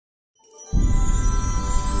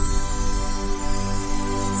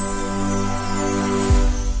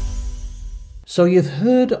So you've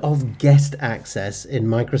heard of guest access in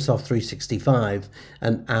Microsoft 365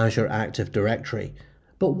 and Azure Active Directory.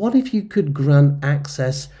 But what if you could grant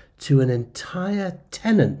access to an entire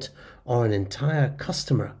tenant or an entire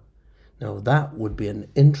customer? Now that would be an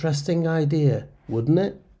interesting idea, wouldn't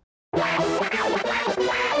it?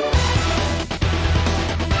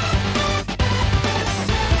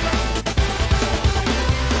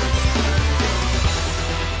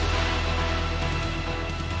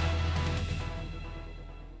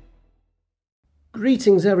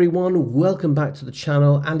 Greetings everyone, welcome back to the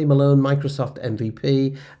channel. Andy Malone, Microsoft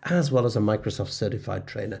MVP, as well as a Microsoft certified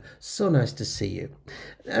trainer. So nice to see you.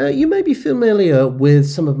 You may be familiar with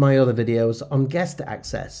some of my other videos on guest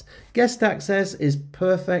access. Guest access is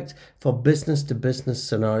perfect for business to business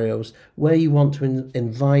scenarios where you want to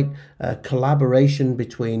invite collaboration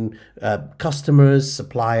between customers,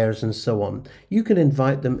 suppliers, and so on. You can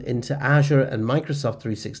invite them into Azure and Microsoft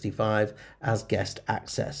 365 as guest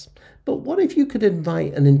access. But what if you could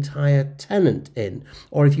invite an entire tenant in,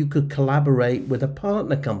 or if you could collaborate with a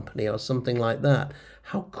partner company or something like that?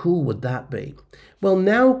 How cool would that be? Well,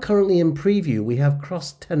 now currently in preview, we have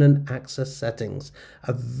cross-tenant access settings,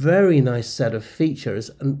 a very nice set of features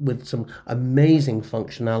and with some amazing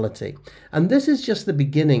functionality. And this is just the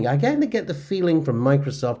beginning. I kind of get the feeling from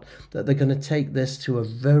Microsoft that they're going to take this to a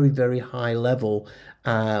very, very high level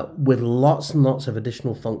with lots and lots of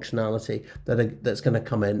additional functionality that's going to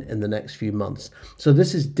come in the next few months. So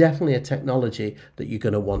this is definitely a technology that you're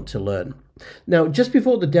going to want to learn. Now, just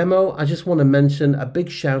before the demo, I just want to mention a big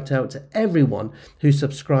shout out to everyone who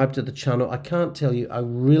subscribed to the channel. I can't tell you, I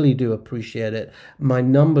really do appreciate it. My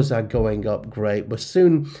numbers are going up great. We're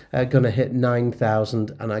soon going to hit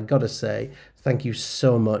 9,000, and I got to say, thank you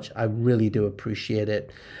so much. I really do appreciate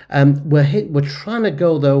it. We're trying to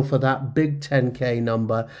go though for that big 10K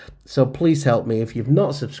number. So please help me. If you've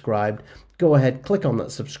not subscribed, go ahead, click on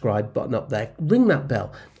that subscribe button up there, ring that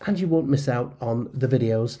bell, and you won't miss out on the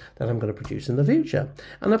videos that I'm going to produce in the future.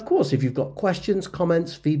 And of course, if you've got questions,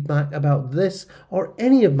 comments, feedback about this or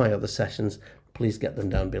any of my other sessions, please get them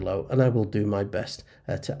down below and I will do my best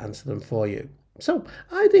to answer them for you. So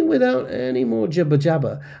I think without any more jibber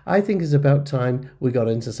jabber, I think it's about time we got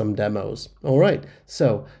into some demos. All right,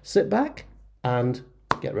 so sit back and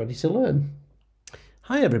get ready to learn.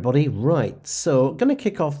 Hi everybody, right, so going to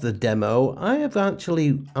kick off the demo.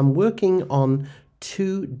 I'm working on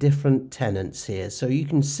two different tenants here. So you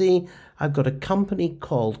can see I've got a company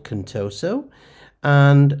called Contoso.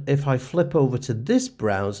 And if I flip over to this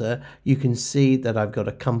browser, you can see that I've got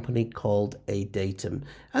a company called Adatum.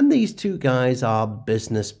 And these two guys are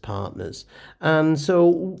business partners. And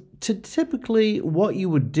so typically what you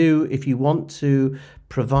would do if you want to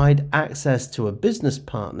provide access to a business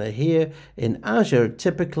partner here in Azure,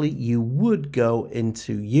 typically you would go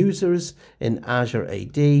into users in Azure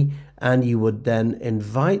AD and you would then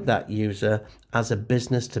invite that user as a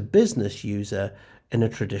business to business user in a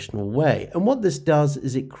traditional way. And what this does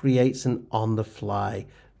is it creates an on-the-fly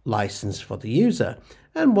license for the user.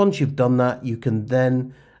 And once you've done that, you can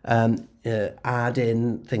then add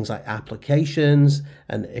in things like applications,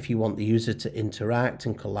 and if you want the user to interact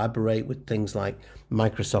and collaborate with things like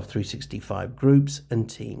Microsoft 365 groups and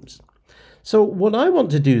teams. So what I want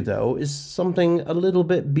to do though is something a little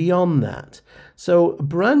bit beyond that. So a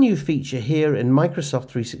brand new feature here in Microsoft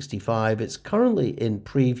 365, it's currently in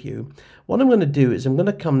preview. What I'm going to do is I'm going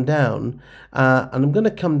to come down and I'm going to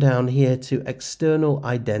come down here to external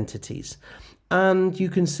identities. And you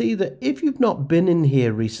can see that if you've not been in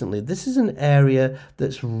here recently, this is an area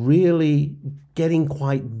that's really getting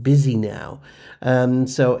quite busy now.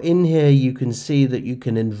 So in here, you can see that you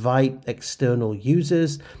can invite external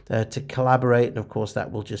users to collaborate. And of course, that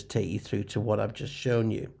will just take you through to what I've just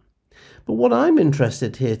shown you. But what I'm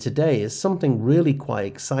interested here today is something really quite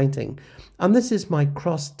exciting. And this is my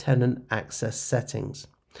cross-tenant access settings.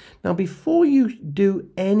 Now, before you do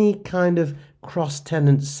any kind of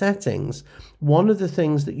cross-tenant settings, one of the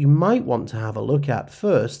things that you might want to have a look at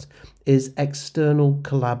first is external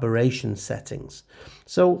collaboration settings.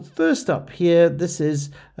 So first up here, this is,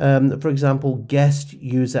 for example, guest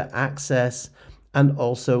user access and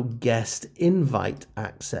also guest invite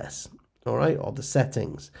access, all right, or the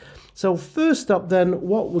settings. So first up then,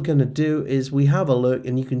 what we're going to do is we have a look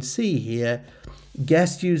and you can see here,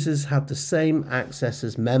 guest users have the same access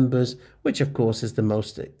as members, which of course is the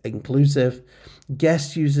most inclusive.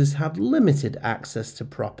 Guest users have limited access to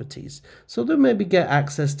properties. So they'll maybe get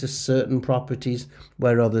access to certain properties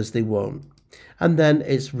where others they won't. And then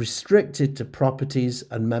it's restricted to properties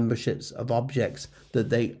and memberships of objects that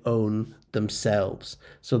they own themselves.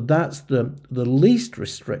 So that's the least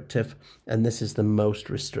restrictive, and this is the most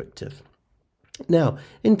restrictive. Now,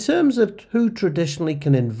 in terms of who traditionally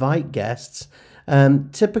can invite guests,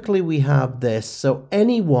 typically we have this. So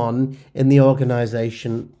anyone in the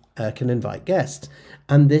organization can invite guests.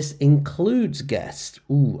 And this includes guests.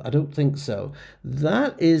 Ooh, I don't think so.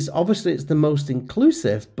 That is, obviously it's the most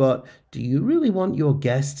inclusive, but do you really want your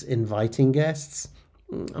guests inviting guests?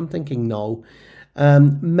 I'm thinking no.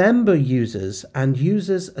 Member users and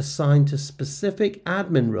users assigned to specific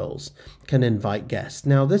admin roles can invite guests.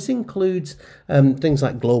 Now, this includes things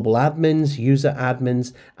like global admins, user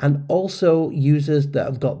admins, and also users that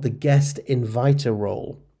have got the guest inviter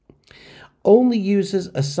role. Only users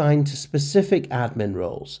assigned to specific admin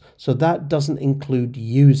roles. So that doesn't include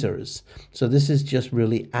users. So this is just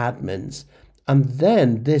really admins. And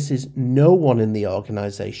then this is no one in the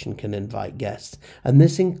organization can invite guests. And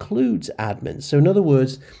this includes admins. So in other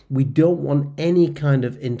words, we don't want any kind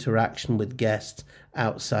of interaction with guests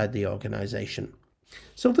outside the organization.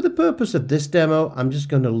 So for the purpose of this demo, I'm just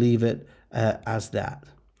going to leave it as that.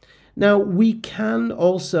 Now, we can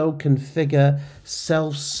also configure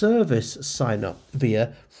self-service sign-up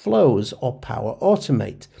via Flows or Power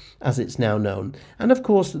Automate, as it's now known. And of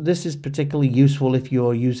course, this is particularly useful if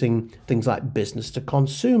you're using things like business to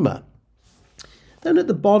consumer. Then at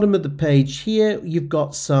the bottom of the page here, you've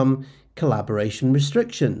got some collaboration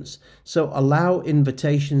restrictions. So allow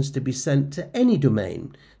invitations to be sent to any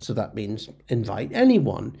domain. So that means invite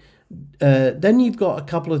anyone. Then you've got a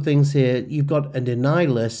couple of things here. You've got a deny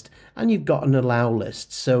list and you've got an allow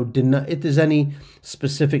list. So if there's any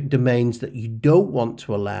specific domains that you don't want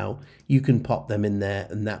to allow, you can pop them in there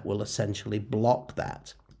and that will essentially block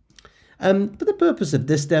that. For the purpose of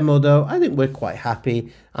this demo though, I think we're quite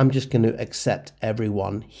happy. I'm just going to accept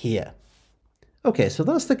everyone here. Okay, so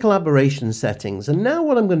that's the collaboration settings. And now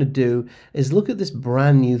what I'm going to do is look at this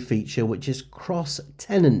brand new feature, which is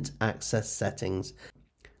cross-tenant access settings.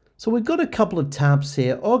 So we've got a couple of tabs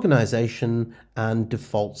here, organization and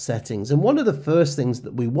default settings. And one of the first things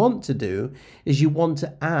that we want to do is you want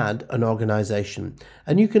to add an organization.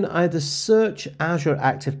 And you can either search Azure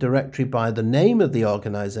Active Directory by the name of the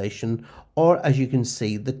organization, or as you can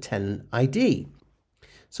see, the tenant ID.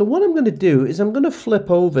 So what I'm going to do is I'm going to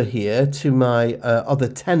flip over here to my other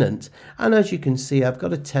tenant. And as you can see, I've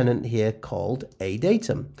got a tenant here called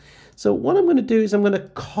ADatum. So what I'm going to do is I'm going to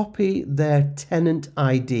copy their tenant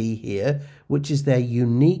ID here, which is their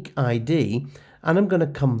unique ID, and I'm going to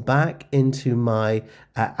come back into my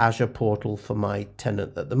Azure portal for my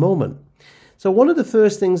tenant at the moment. So one of the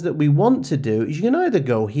first things that we want to do is you can either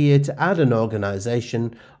go here to add an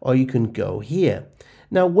organization, or you can go here.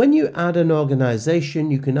 Now, when you add an organization,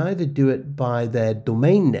 you can either do it by their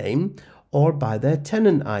domain name or by their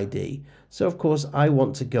tenant ID. So of course I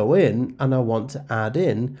want to go in and I want to add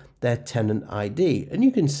in their tenant ID. And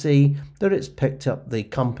you can see that it's picked up the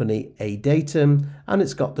company ADatum and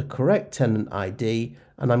it's got the correct tenant ID,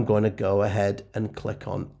 and I'm going to go ahead and click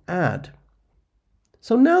on add.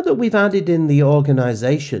 So now that we've added in the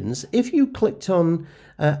organizations, if you clicked on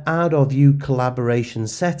add or view collaboration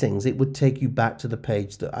settings, it would take you back to the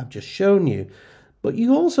page that I've just shown you. But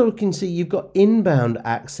you also can see you've got inbound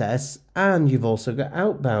access and you've also got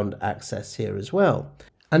outbound access here as well.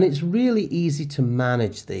 And it's really easy to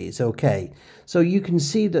manage these. Okay, so you can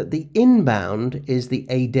see that the inbound is the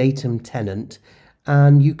ADatum tenant,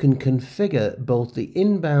 and you can configure both the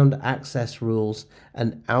inbound access rules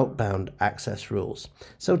and outbound access rules.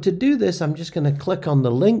 So to do this, I'm just going to click on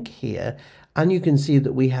the link here, and you can see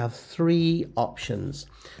that we have three options.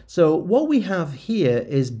 So what we have here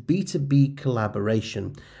is B2B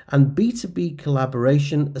collaboration, and B2B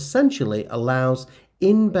collaboration essentially allows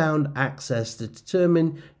inbound access to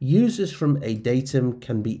determine users from ADatum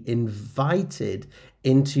can be invited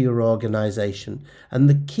into your organization. And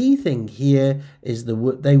the key thing here is they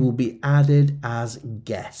will be added as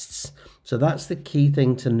guests. So that's the key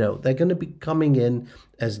thing to note. They're going to be coming in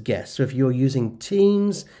as guests. So if you're using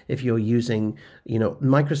Teams, if you're using,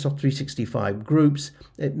 Microsoft 365 groups,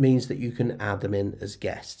 it means that you can add them in as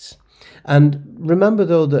guests. And remember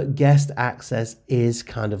though that guest access is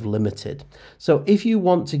kind of limited. So if you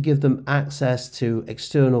want to give them access to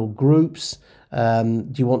external groups,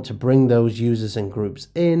 do you want to bring those users and groups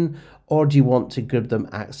in, or do you want to give them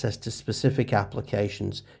access to specific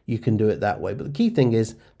applications? You can do it that way. But the key thing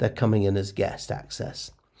is they're coming in as guest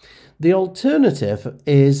access. The alternative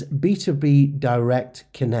is B2B Direct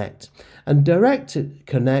Connect. And Direct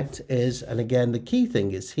Connect is, and again, the key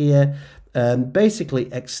thing is here,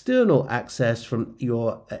 basically external access from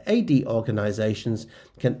your AD organizations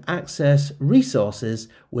can access resources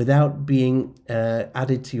without being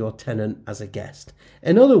added to your tenant as a guest.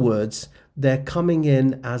 In other words, they're coming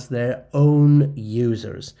in as their own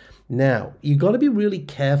users. Now, you've got to be really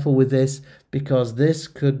careful with this because this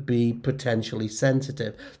could be potentially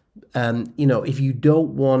sensitive. If you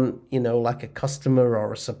don't want, like a customer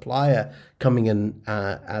or a supplier coming in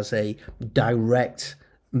as a direct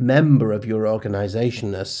member of your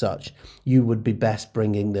organization as such, you would be best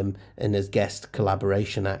bringing them in as guest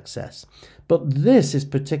collaboration access. But this is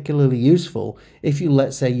particularly useful if you,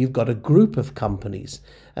 let's say, you've got a group of companies.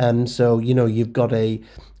 So, you've got a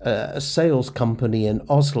sales company in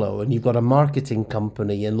Oslo and you've got a marketing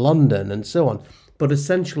company in London and so on. But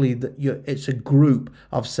essentially, it's a group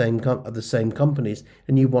of the same companies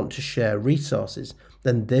and you want to share resources,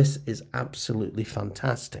 then this is absolutely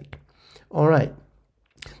fantastic. All right.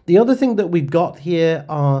 The other thing that we've got here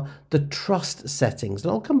are the trust settings,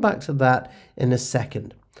 and I'll come back to that in a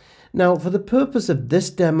second. Now, for the purpose of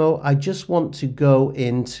this demo, I just want to go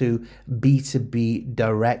into B2B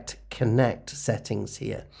Direct Connect settings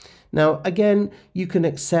here. Now, again, you can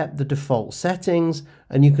accept the default settings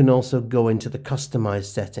and you can also go into the customized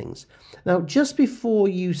settings. Now, just before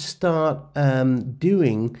you start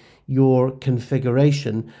doing your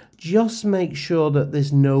configuration, just make sure that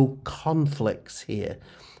there's no conflicts here.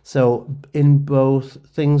 So in both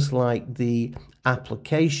things like the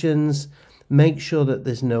applications, make sure that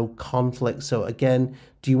there's no conflict. So again,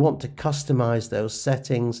 do you want to customize those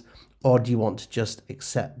settings or do you want to just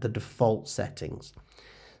accept the default settings?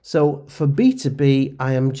 So for B2B,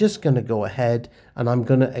 I am just going to go ahead and I'm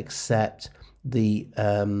going to accept the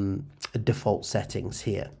default settings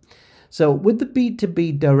here. So with the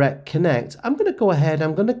B2B Direct Connect, I'm going to go ahead,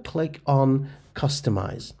 I'm going to click on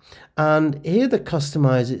Customize. And here the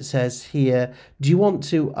Customize, it says here, do you want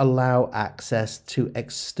to allow access to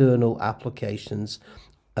external applications?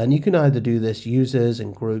 And you can either do this users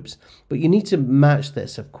and groups, but you need to match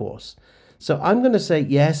this, of course. So I'm going to say,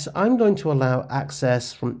 yes, I'm going to allow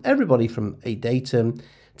access from everybody from a datum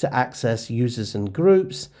to access users and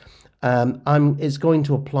groups. It's going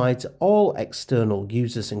to apply to all external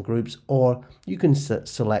users and groups, or you can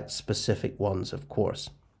select specific ones, of course.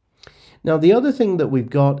 Now, the other thing that we've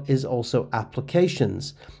got is also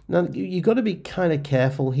applications. Now, you've got to be kind of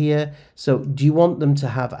careful here. So do you want them to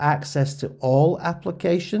have access to all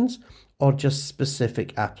applications or just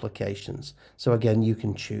specific applications? So again, you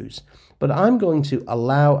can choose. But I'm going to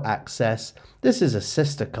allow access. This is a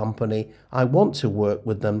sister company. I want to work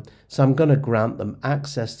with them. So I'm going to grant them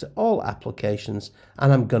access to all applications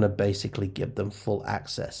and I'm going to basically give them full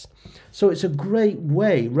access. So it's a great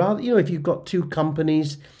way, rather, if you've got two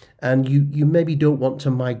companies and you maybe don't want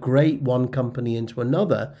to migrate one company into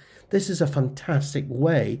another, this is a fantastic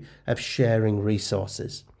way of sharing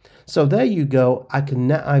resources. So there you go.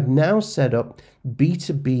 I've now set up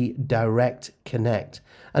B2B Direct Connect.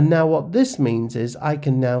 And now what this means is I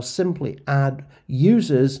can now simply add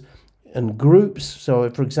users and groups. So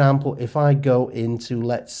for example, if I go into,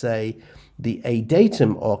 let's say, the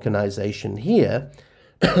ADatum organization here,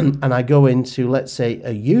 and I go into, let's say,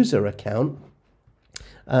 a user account,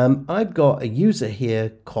 I've got a user here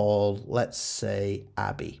called, let's say,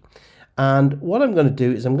 Abby. And what I'm going to do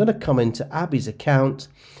is I'm going to come into Abby's account.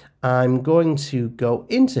 I'm going to go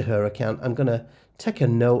into her account. I'm going to take a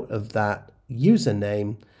note of that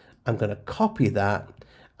username. I'm going to copy that.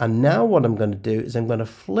 And now what I'm going to do is I'm going to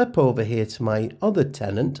flip over here to my other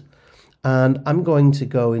tenant. And I'm going to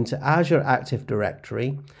go into Azure Active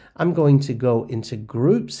Directory. I'm going to go into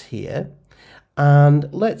groups here. And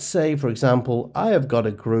let's say, for example, I have got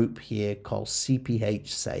a group here called CPH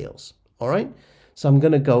Sales. All right. So I'm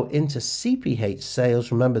going to go into CPH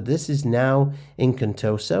Sales. Remember, this is now in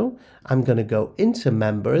Contoso. I'm going to go into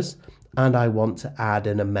members and I want to add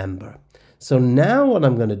in a member. So now what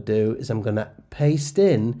I'm going to do is I'm going to paste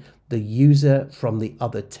in the user from the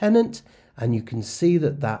other tenant. And you can see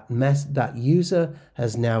that that user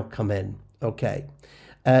has now come in. Okay.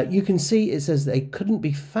 You can see it says they couldn't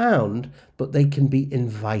be found, but they can be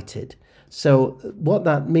invited. So what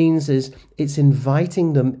that means is it's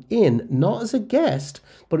inviting them in, not as a guest,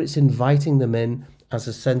 but it's inviting them in as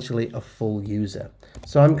essentially a full user.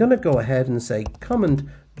 So I'm going to go ahead and say, come and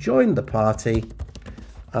join the party.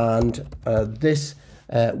 And this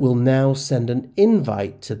will now send an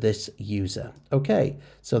invite to this user. Okay,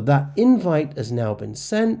 so that invite has now been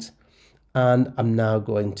sent. And I'm now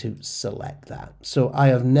going to select that. So I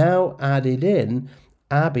have now added in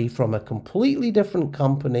Abby from a completely different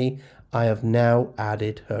company. I have now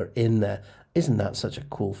added her in there. Isn't that such a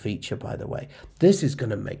cool feature, by the way? This is going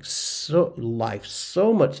to make life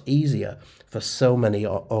so much easier for so many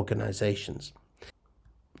organizations.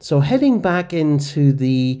 So heading back into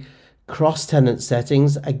the cross-tenant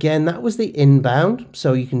settings, again, that was the inbound.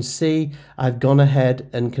 So you can see I've gone ahead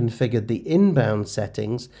and configured the inbound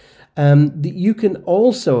settings. You can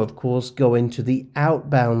also, of course, go into the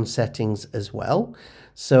outbound settings as well.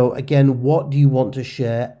 So again, what do you want to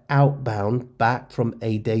share outbound back from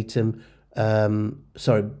ADatum,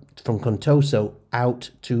 from Contoso out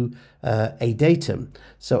to ADatum.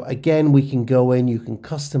 So again, we can go in, you can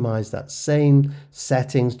customize that same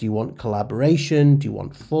settings. Do you want collaboration? Do you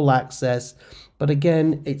want full access? But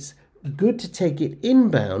again, it's good to take it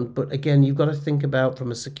inbound, but again, you've got to think about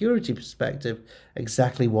from a security perspective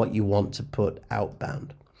exactly what you want to put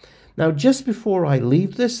outbound. Now, just before I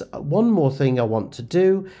leave this, one more thing I want to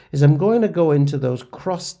do is I'm going to go into those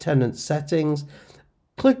cross-tenant settings,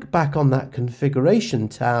 click back on that configuration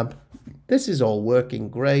tab. This is all working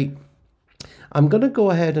great. I'm going to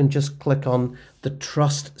go ahead and just click on the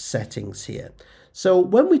trust settings here. So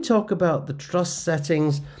when we talk about the trust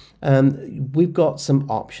settings, we've got some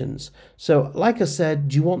options. So like I said,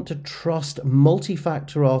 do you want to trust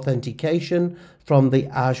multi-factor authentication from the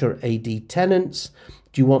Azure AD tenants?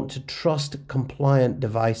 Do you want to trust compliant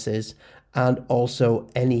devices and also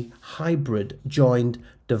any hybrid joined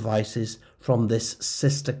devices from this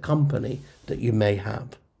sister company that you may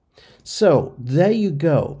have? So there you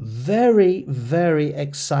go. Very, very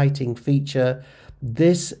exciting feature.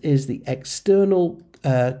 This is the external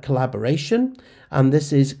collaboration, and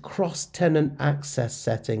this is cross-tenant access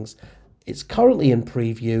settings. It's currently in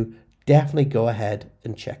preview. Definitely go ahead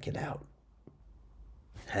and check it out.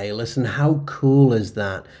 Hey, listen, how cool is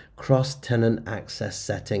that? Cross-tenant access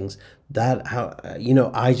settings. That,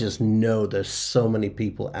 I just know there's so many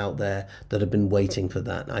people out there that have been waiting for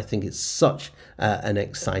that. I think it's such an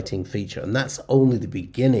exciting feature, and that's only the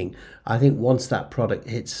beginning. I think once that product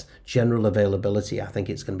hits general availability, I think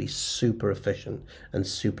it's going to be super efficient and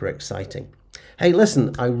super exciting. Hey,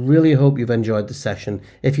 listen, I really hope you've enjoyed the session.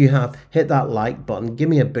 If you have, hit that like button, give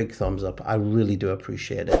me a big thumbs up. I really do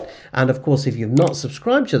appreciate it. And of course, if you've not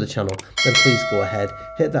subscribed to the channel, then please go ahead,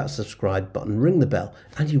 hit that subscribe button, ring the bell,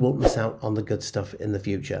 and you won't miss out on the good stuff in the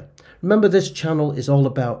future. Remember, this channel is all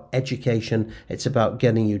about education. It's about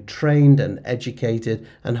getting you trained and educated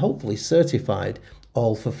and hopefully certified,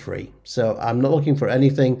 all for free. So I'm not looking for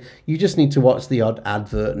anything. You just need to watch the odd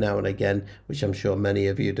advert now and again, which I'm sure many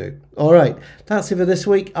of you do. All right, that's it for this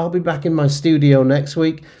week. I'll be back in my studio next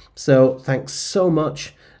week. So thanks so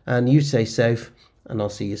much, and you stay safe, and I'll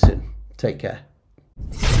see you soon. Take care.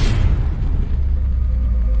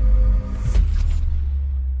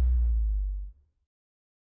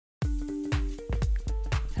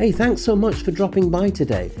 Hey, thanks so much for dropping by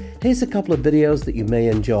today. Here's a couple of videos that you may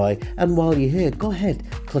enjoy, and while you're here, go ahead,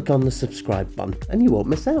 click on the subscribe button and you won't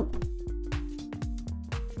miss out.